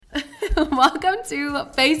Welcome to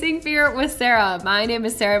Facing Fear with Sarah. My name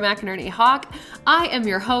is Sarah McInerney Hawk. I am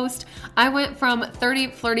your host. I went from 30,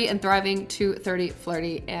 flirty, and thriving to 30,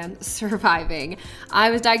 flirty, and surviving.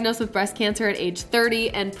 I was diagnosed with breast cancer at age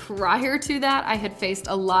 30, and prior to that, I had faced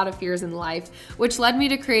a lot of fears in life, which led me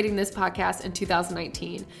to creating this podcast in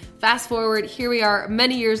 2019. Fast forward, here we are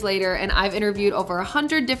many years later, and I've interviewed over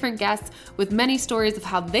 100 different guests with many stories of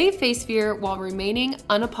how they face fear while remaining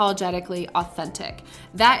unapologetically authentic.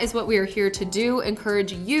 That is what we are here to do,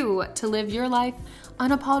 encourage you to live your life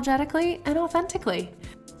unapologetically and authentically.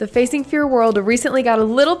 The Facing Fear world recently got a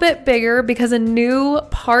little bit bigger because a new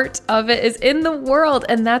part of it is in the world,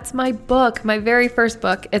 and that's my book, my very first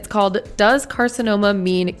book. It's called Does Carcinoma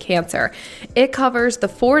Mean Cancer? It covers the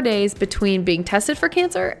 4 days between being tested for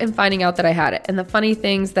cancer and finding out that I had it, and the funny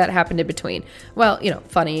things that happened in between. Well,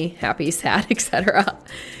 funny, happy, sad, etc.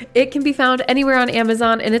 It can be found anywhere on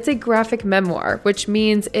Amazon, and it's a graphic memoir, which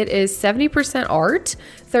means it is 70% art,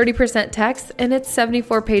 30% text, and it's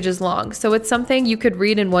 74 pages long. So it's something you could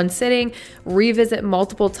read in one sitting, revisit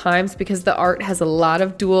multiple times because the art has a lot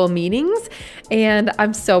of dual meanings, and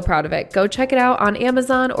I'm so proud of it. Go check it out on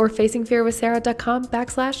Amazon or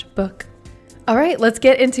facingfearwithsarah.com/book. All right, let's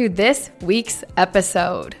get into this week's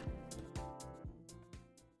episode.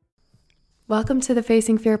 Welcome to the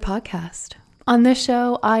Facing Fear podcast. On this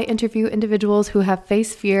show, I interview individuals who have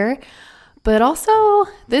faced fear, but also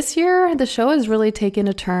this year, the show has really taken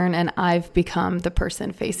a turn and I've become the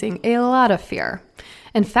person facing a lot of fear.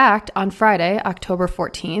 In fact, on Friday, October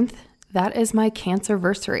 14th, that is my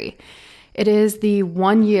cancerversary. It is the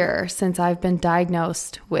 1 year since I've been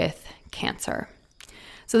diagnosed with cancer.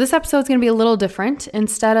 So this episode is going to be a little different.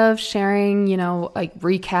 Instead of sharing, a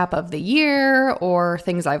recap of the year or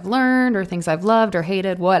things I've learned or things I've loved or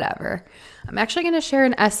hated, whatever, I'm actually going to share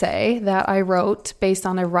an essay that I wrote based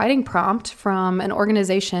on a writing prompt from an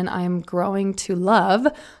organization I'm growing to love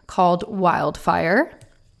called Wildfire.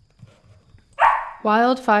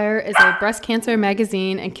 Wildfire is a breast cancer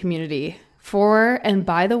magazine and community for and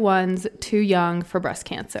by the ones too young for breast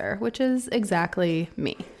cancer, which is exactly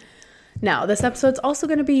me. Now, this episode's also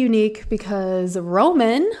going to be unique because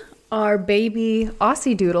Roman, our baby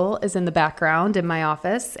Aussie Doodle, is in the background in my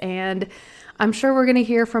office, and I'm sure we're going to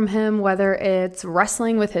hear from him whether it's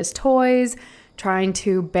wrestling with his toys, trying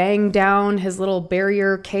to bang down his little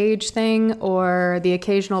barrier cage thing, or the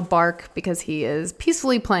occasional bark because he is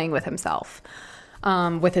peacefully playing with himself.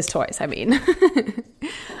 With his toys, I mean.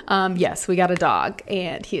 Yes, we got a dog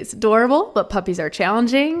and he is adorable, but puppies are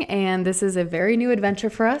challenging. And this is a very new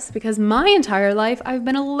adventure for us because my entire life I've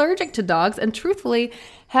been allergic to dogs and truthfully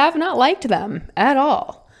have not liked them at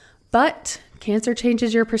all. But cancer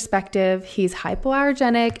changes your perspective. He's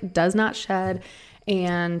hypoallergenic, does not shed,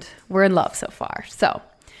 and we're in love so far. So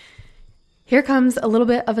here comes a little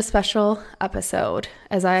bit of a special episode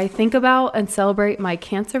as I think about and celebrate my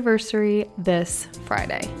cancerversary this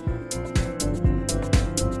Friday.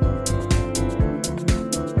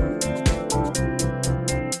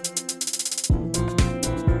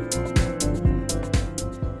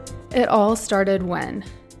 It all started when?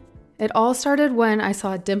 It all started when I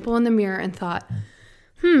saw a dimple in the mirror and thought,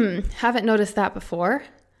 haven't noticed that before.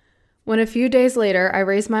 When a few days later, I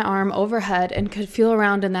raised my arm overhead and could feel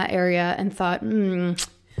around in that area and thought,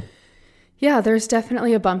 yeah, there's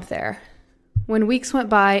definitely a bump there. When weeks went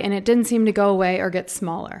by and it didn't seem to go away or get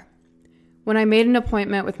smaller. When I made an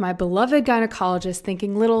appointment with my beloved gynecologist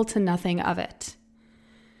thinking little to nothing of it.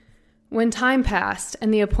 When time passed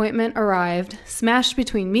and the appointment arrived, smashed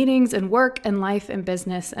between meetings and work and life and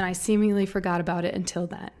business, and I seemingly forgot about it until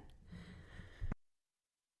then.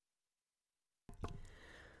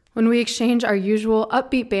 When we exchanged our usual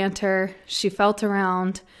upbeat banter, she felt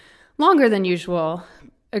around longer than usual,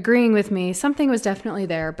 agreeing with me something was definitely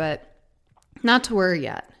there, but not to worry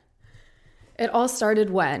yet. It all started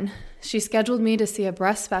when she scheduled me to see a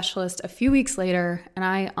breast specialist a few weeks later, and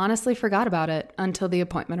I honestly forgot about it until the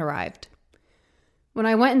appointment arrived. When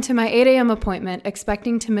I went into my 8 a.m. appointment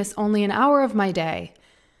expecting to miss only an hour of my day,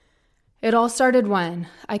 it all started when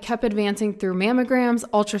I kept advancing through mammograms,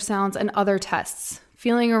 ultrasounds, and other tests,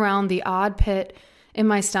 feeling around the odd pit in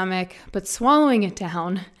my stomach, but swallowing it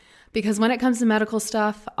down because when it comes to medical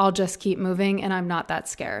stuff, I'll just keep moving and I'm not that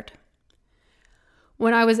scared.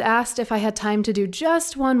 When I was asked if I had time to do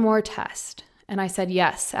just one more test, and I said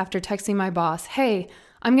yes after texting my boss, hey,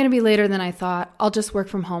 I'm going to be later than I thought, I'll just work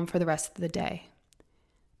from home for the rest of the day.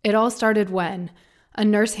 It all started when a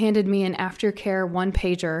nurse handed me an aftercare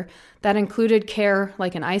one-pager that included care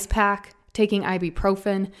like an ice pack, taking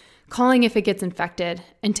ibuprofen, calling if it gets infected,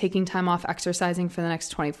 and taking time off exercising for the next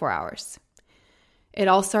 24 hours. It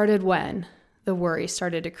all started when the worry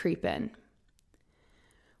started to creep in.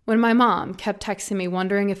 When my mom kept texting me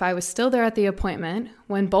wondering if I was still there at the appointment,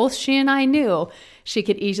 when both she and I knew she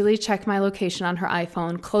could easily check my location on her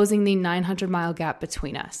iPhone, closing the 900-mile gap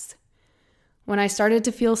between us. When I started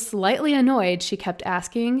to feel slightly annoyed, she kept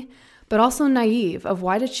asking, but also naive, of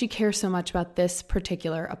why did she care so much about this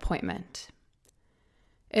particular appointment.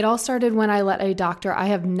 It all started when I let a doctor I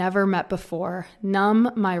have never met before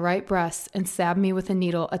numb my right breast and stab me with a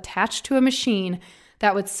needle attached to a machine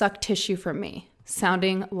that would suck tissue from me,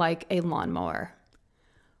 sounding like a lawnmower.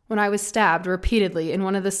 When I was stabbed repeatedly in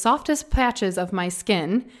one of the softest patches of my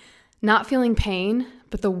skin, not feeling pain,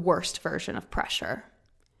 but the worst version of pressure.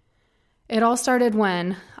 It all started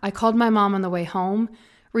when I called my mom on the way home,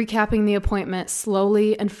 recapping the appointment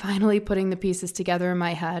slowly and finally putting the pieces together in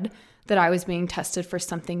my head that I was being tested for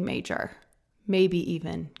something major, maybe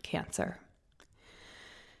even cancer.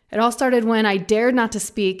 It all started when I dared not to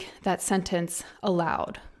speak that sentence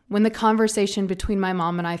aloud, when the conversation between my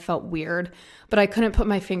mom and I felt weird, but I couldn't put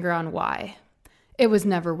my finger on why. It was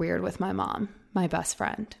never weird with my mom, my best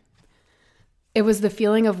friend. It was the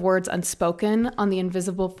feeling of words unspoken on the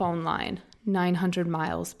invisible phone line, 900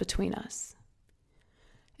 miles between us.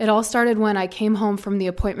 It all started when I came home from the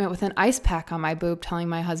appointment with an ice pack on my boob, telling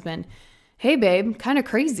my husband, "Hey babe, kind of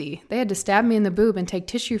crazy. They had to stab me in the boob and take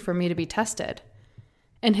tissue for me to be tested."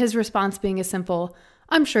 And his response being a simple,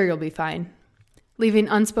 "I'm sure you'll be fine," leaving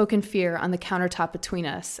unspoken fear on the countertop between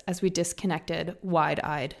us as we disconnected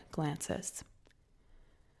wide-eyed glances.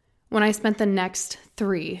 When I spent the next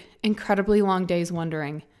 3 incredibly long days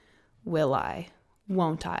wondering, will I?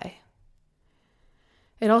 Won't I?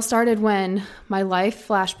 It all started when my life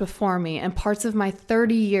flashed before me and parts of my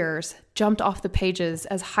 30 years jumped off the pages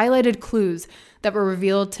as highlighted clues that were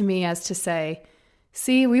revealed to me as to say,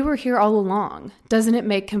 "See, we were here all along. Doesn't it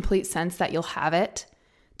make complete sense that you'll have it?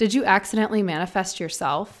 Did you accidentally manifest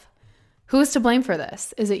yourself? Who is to blame for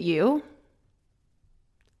this? Is it you?"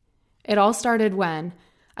 It all started when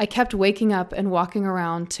I kept waking up and walking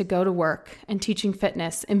around to go to work and teaching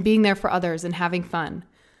fitness and being there for others and having fun.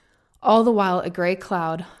 All the while, a gray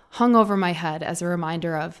cloud hung over my head as a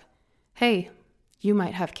reminder of, hey, you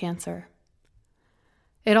might have cancer.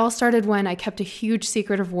 It all started when I kept a huge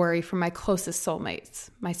secret of worry from my closest soulmates,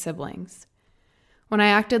 my siblings. When I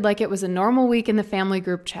acted like it was a normal week in the family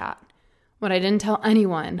group chat. When I didn't tell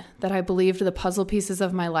anyone that I believed the puzzle pieces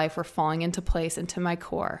of my life were falling into place into my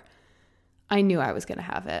core. I knew I was going to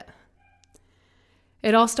have it.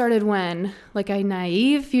 It all started when, like a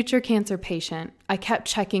naive future cancer patient, I kept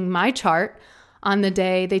checking my chart on the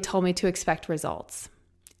day they told me to expect results.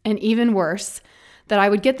 And even worse, that I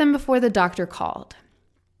would get them before the doctor called.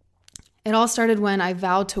 It all started when I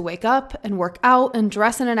vowed to wake up and work out and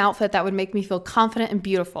dress in an outfit that would make me feel confident and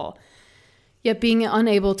beautiful, yet being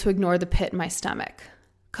unable to ignore the pit in my stomach.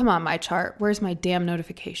 Come on, my chart, where's my damn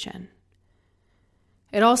notification?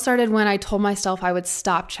 It all started when I told myself I would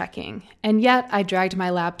stop checking, and yet I dragged my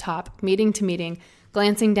laptop meeting to meeting,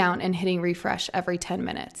 glancing down and hitting refresh every 10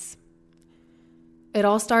 minutes. It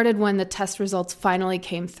all started when the test results finally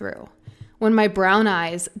came through, when my brown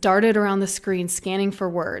eyes darted around the screen scanning for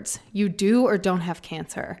words, "You do or don't have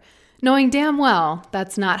cancer," knowing damn well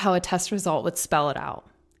that's not how a test result would spell it out.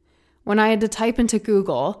 When I had to type into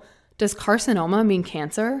Google, "Does carcinoma mean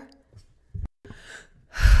cancer?"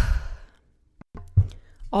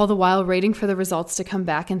 All the while waiting for the results to come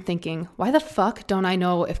back and thinking, why the fuck don't I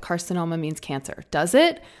know if carcinoma means cancer? Does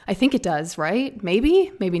it? I think it does, right?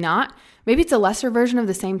 Maybe, maybe not. Maybe it's a lesser version of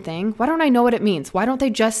the same thing. Why don't I know what it means? Why don't they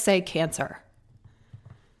just say cancer?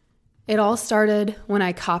 It all started when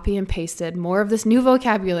I copy and pasted more of this new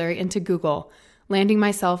vocabulary into Google, landing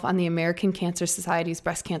myself on the American Cancer Society's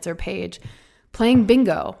breast cancer page, playing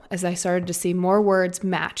bingo as I started to see more words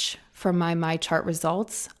match from my chart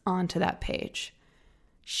results onto that page.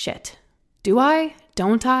 Shit. Do I?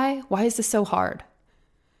 Don't I? Why is this so hard?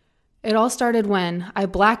 It all started when I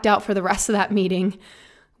blacked out for the rest of that meeting,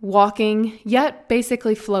 walking, yet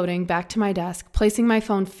basically floating back to my desk, placing my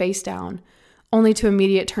phone face down, only to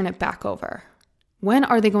immediately turn it back over. When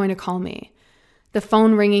are they going to call me? The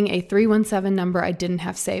phone ringing a 317 number I didn't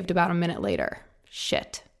have saved about a minute later.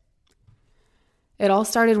 Shit. It all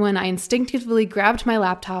started when I instinctively grabbed my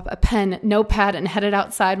laptop, a pen, notepad, and headed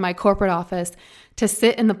outside my corporate office to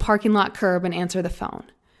sit in the parking lot curb and answer the phone.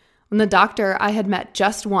 When the doctor I had met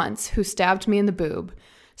just once, who stabbed me in the boob,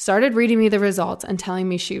 started reading me the results and telling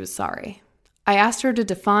me she was sorry. I asked her to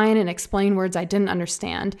define and explain words I didn't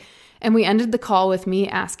understand, and we ended the call with me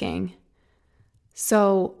asking,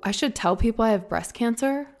 "So I should tell people I have breast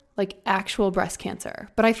cancer? Like actual breast cancer,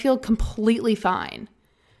 but I feel completely fine."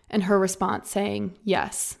 And her response saying,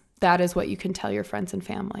 "Yes, that is what you can tell your friends and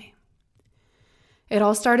family. It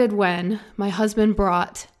all started when my husband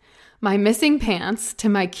brought my missing pants to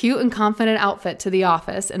my cute and confident outfit to the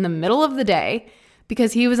office in the middle of the day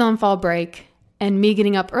because he was on fall break, and me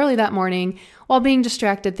getting up early that morning while being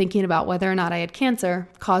distracted thinking about whether or not I had cancer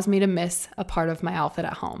caused me to miss a part of my outfit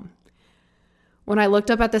at home. When I looked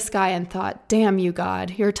up at the sky and thought, damn you,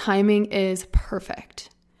 God, your timing is perfect.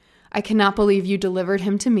 I cannot believe you delivered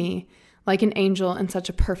him to me like an angel in such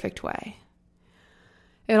a perfect way.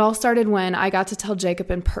 It all started when I got to tell Jacob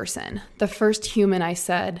in person, the first human I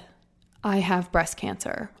said, I have breast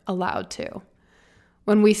cancer, aloud to.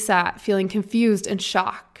 When we sat feeling confused and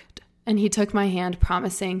shocked, and he took my hand,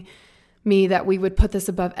 promising me that we would put this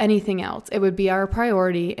above anything else. It would be our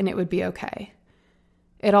priority and it would be okay.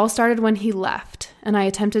 It all started when he left, and I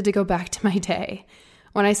attempted to go back to my day,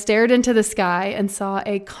 when I stared into the sky and saw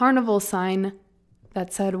a carnival sign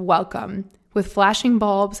that said welcome, with flashing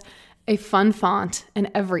bulbs, a fun font,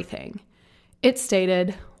 and everything. It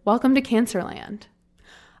stated, welcome to Cancerland.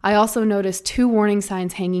 I also noticed 2 warning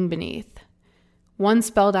signs hanging beneath. One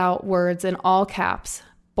spelled out words in all caps,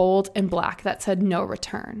 bold and black, that said no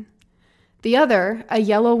return. The other, a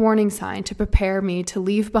yellow warning sign to prepare me to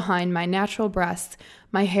leave behind my natural breasts,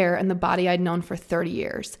 my hair, and the body I'd known for 30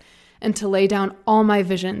 years, and to lay down all my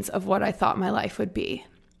visions of what I thought my life would be.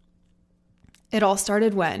 It all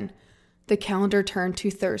started when the calendar turned to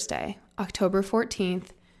Thursday, October 14th,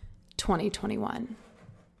 2021.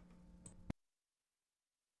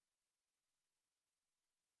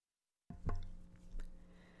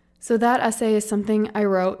 So that essay is something I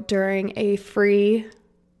wrote during a free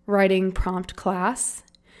writing prompt class,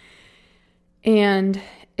 and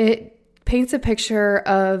it paints a picture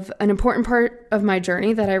of an important part of my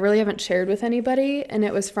journey that I really haven't shared with anybody, and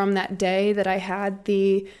it was from that day that I had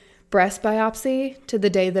the breast biopsy to the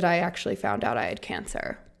day that I actually found out I had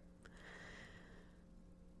cancer.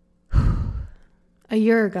 A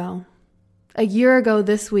year ago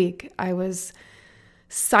this week, I was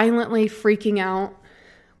silently freaking out,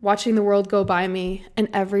 watching the world go by me, and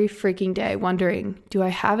every freaking day wondering, do I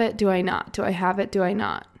have it? Do I not? Do I have it? Do I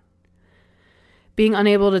not? Being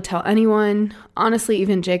unable to tell anyone, honestly,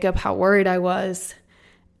 even Jacob, how worried I was,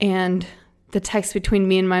 and the text between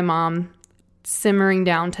me and my mom simmering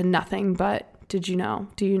down to nothing but, did you know?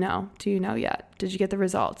 Do you know? Do you know yet? Did you get the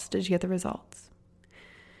results? Did you get the results?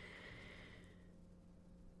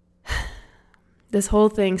 This whole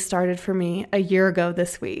thing started for me a year ago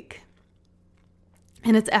this week.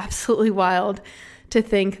 And it's absolutely wild to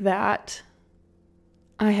think that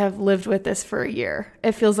I have lived with this for a year.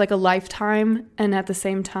 It feels like a lifetime, and at the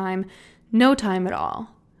same time, no time at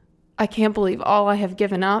all. I can't believe all I have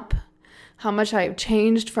given up, how much I have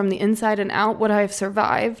changed from the inside and out, what I have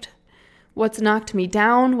survived, what's knocked me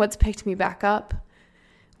down, what's picked me back up,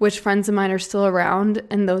 which friends of mine are still around,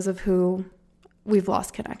 and those of who we've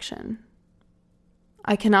lost connection.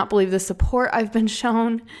 I cannot believe the support I've been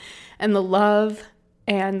shown, and the love,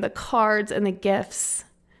 and the cards and the gifts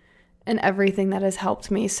and everything that has helped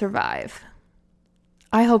me survive.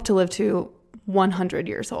 I hope to live to 100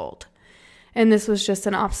 years old. And this was just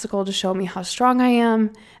an obstacle to show me how strong I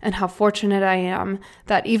am and how fortunate I am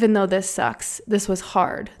that even though this sucks, this was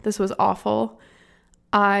hard, this was awful,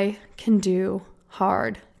 I can do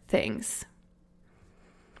hard things.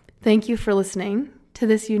 Thank you for listening to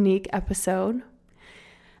this unique episode.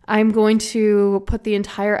 I'm going to put the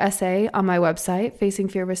entire essay on my website,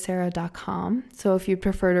 facingfearwithsarah.com. So if you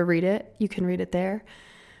prefer to read it, you can read it there.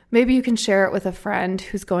 Maybe you can share it with a friend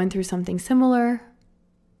who's going through something similar.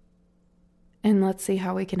 And let's see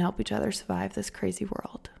how we can help each other survive this crazy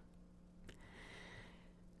world.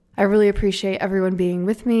 I really appreciate everyone being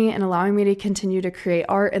with me and allowing me to continue to create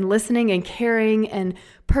art and listening and caring and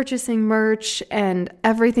purchasing merch and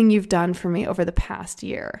everything you've done for me over the past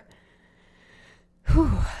year.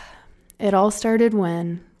 Whew. It all started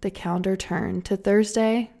when the calendar turned to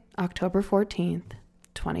Thursday, October 14th,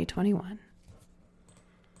 2021.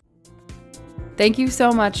 Thank you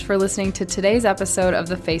so much for listening to today's episode of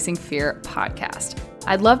the Facing Fear podcast.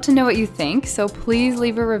 I'd love to know what you think, so please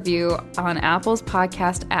leave a review on Apple's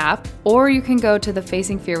podcast app, or you can go to the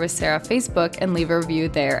Facing Fear with Sarah Facebook and leave a review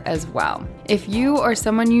there as well. If you or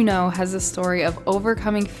someone you know has a story of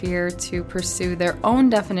overcoming fear to pursue their own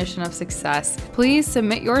definition of success, please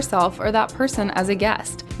submit yourself or that person as a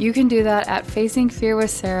guest. You can do that at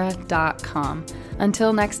facingfearwithsarah.com.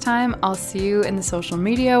 Until next time, I'll see you in the social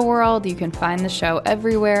media world. You can find the show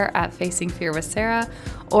everywhere at Facing Fear with Sarah,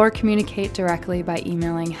 or communicate directly by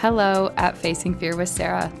emailing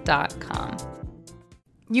hello@facingfearwithsarah.com.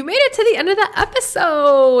 You made it to the end of the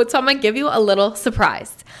episode, so I'm going to give you a little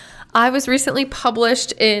surprise. I was recently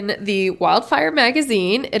published in the Wildfire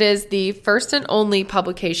magazine. It is the first and only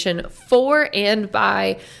publication for and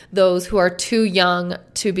by those who are too young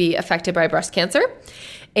to be affected by breast cancer.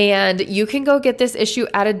 And you can go get this issue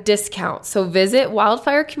at a discount. So visit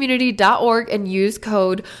wildfirecommunity.org and use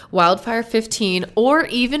code wildfire15, or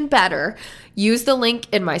even better, use the link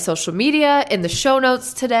in my social media, in the show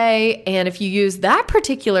notes today. And if you use that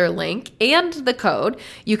particular link and the code,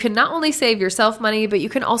 you can not only save yourself money, but you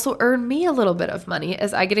can also earn me a little bit of money,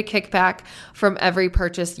 as I get a kickback from every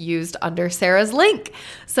purchase used under Sarah's link.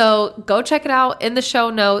 So go check it out in the show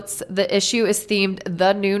notes. The issue is themed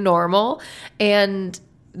The New Normal, and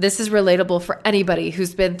this is relatable for anybody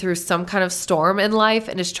who's been through some kind of storm in life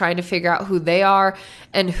and is trying to figure out who they are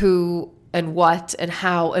and who and what and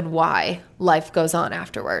how and why life goes on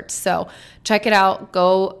afterwards. So check it out.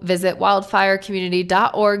 Go visit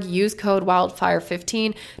wildfirecommunity.org. Use code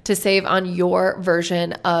wildfire15 to save on your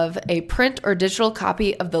version of a print or digital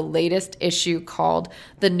copy of the latest issue called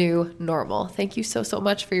The New Normal. Thank you so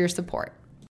much for your support.